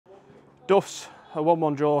Duffs, a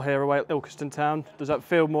 1-1 draw here away at Ilkeston town. Does that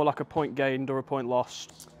feel more like a point gained or a point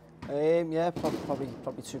lost? Yeah, probably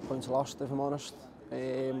 2 points lost, if I'm honest.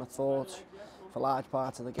 I thought for large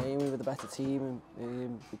parts of the game we were the better team,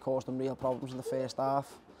 and we caused them real problems in the first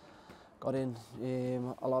half. Got in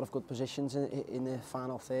a lot of good positions in the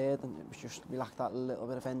final third, and it was just we lacked that little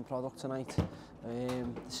bit of end product tonight.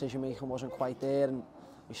 Decision making wasn't quite there, and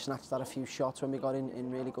we snatched at a few shots when we got in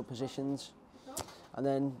really good positions. And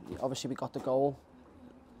then obviously we got the goal,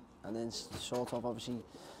 and then sort of obviously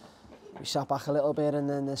we sat back a little bit, and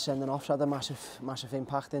then the sending offs had a massive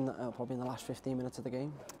impact in probably in the last 15 minutes of the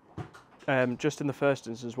game. Just in the first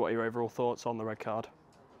instance, what are your overall thoughts on the red card?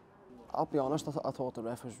 I'll be honest, I thought the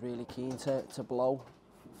ref was really keen to blow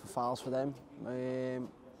for fouls for them. And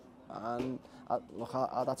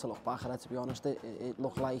I'd had to look back at it, to be honest. It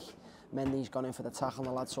looked like Mendy's gone in for the tackle and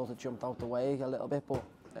the lad sort of jumped out the way a little bit, but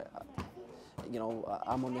you know,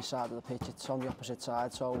 I'm on this side of the pitch, it's on the opposite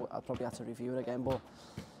side, so I'd probably have to review it again, but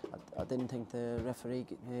I didn't think the referee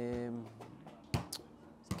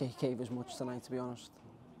gave as much tonight, to be honest.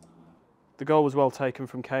 The goal was well taken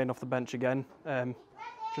from Kane off the bench again.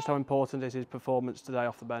 Just how important is his performance today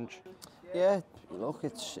off the bench? Yeah, look,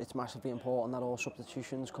 it's massively important that all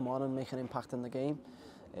substitutions come on and make an impact in the game.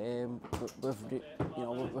 We've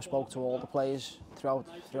spoke to all the players throughout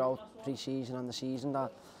pre-season and the season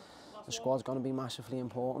that the squad's going to be massively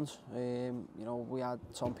important. You know, we had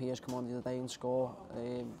Tom Pearce come on the other day and score.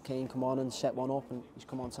 Kane come on and set one up, and he's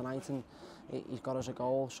come on tonight and he's got us a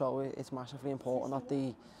goal. So it's massively important that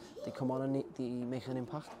they come on and they make an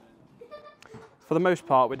impact. For the most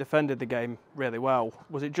part, we defended the game really well.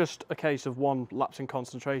 Was it just a case of one lapse in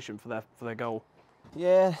concentration for their goal?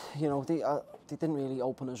 Yeah, you know, they didn't really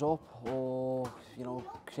open us up or, you know,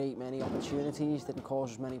 create many opportunities, didn't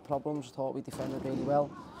cause us many problems. Thought we defended really well.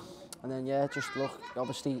 And then, yeah, just look,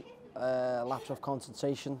 obviously, lapse of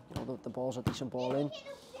concentration. You know, the ball's a decent ball in.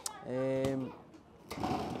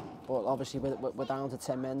 But obviously, we're down to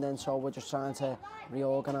 10 men then, so we're just trying to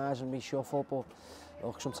reorganise and reshuffle. But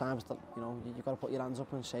look, sometimes, you know, you've got to put your hands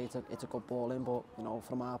up and say it's a good ball in. But, you know,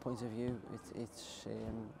 from our point of view, it's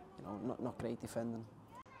you know, not great defending.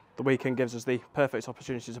 The weekend gives us the perfect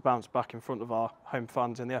opportunity to bounce back in front of our home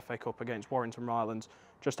fans in the FA Cup against Warrington Rylands.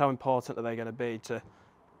 Just how important are they going to be to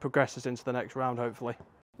progress us into the next round, hopefully?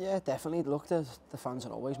 Yeah, definitely. Look, the fans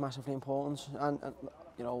are always massively important, and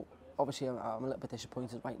you know, obviously I'm a little bit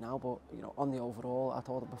disappointed right now, but you know, on the overall, I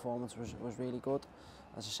thought the performance was really good.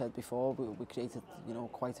 As I said before, we created, you know,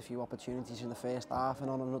 quite a few opportunities in the first half, and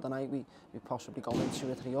on another night we possibly go in 2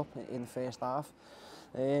 or 3 up in the first half.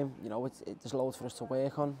 You know, there's loads for us to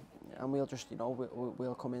work on, and we'll just, you know,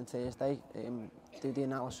 we'll come in Thursday, do the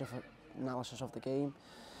analysis of the game.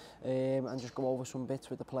 And just go over some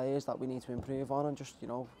bits with the players that we need to improve on, and just, you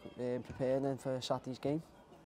know, prepare them for Saturday's game.